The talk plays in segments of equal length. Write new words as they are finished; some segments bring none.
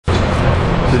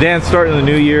Dan, starting the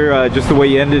new year, just the way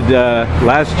you ended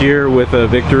last year with a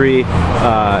victory,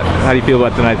 how do you feel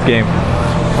about tonight's game?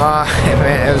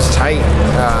 It was tight.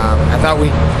 I thought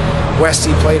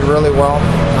Westy played really well.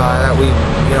 That we,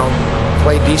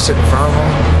 played decent in front of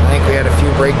him. I think we had a few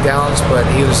breakdowns, but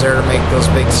he was there to make those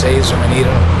big saves when we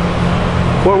needed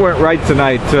him. What went right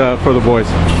tonight for the boys?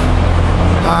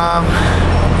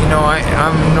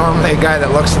 I'm normally a guy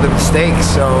that looks at the mistakes,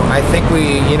 so I think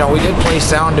we did play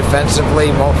sound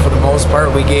defensively for the most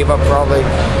part. We gave up probably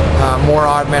more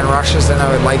odd man rushes than I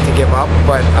would like to give up,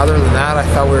 but other than that, I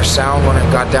thought we were sound when it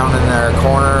got down in their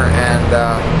corner, and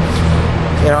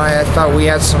I thought we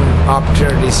had some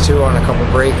opportunities too on a couple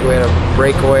we had a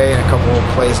breakaway and a couple of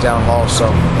plays down low, so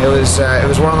it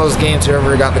was one of those games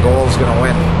whoever got the goal is going to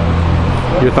win.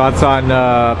 Your thoughts on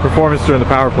performance during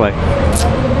the power play?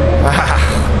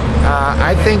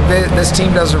 I think this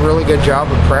team does a really good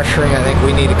job of pressuring. I think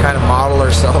we need to kind of model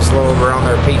ourselves a little bit around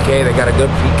their PK. They got a good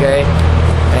PK,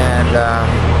 and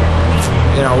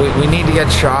we need to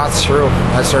get shots through.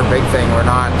 That's our big thing. We're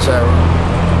not.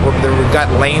 We've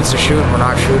got lanes to shoot, and we're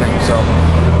not shooting. So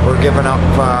we're giving up,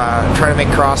 trying to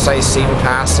make cross ice seam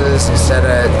passes instead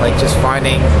of just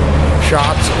finding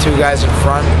shots. Two guys in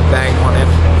front, bang one in.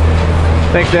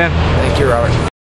 Thanks, Dan. Thank you, Robert.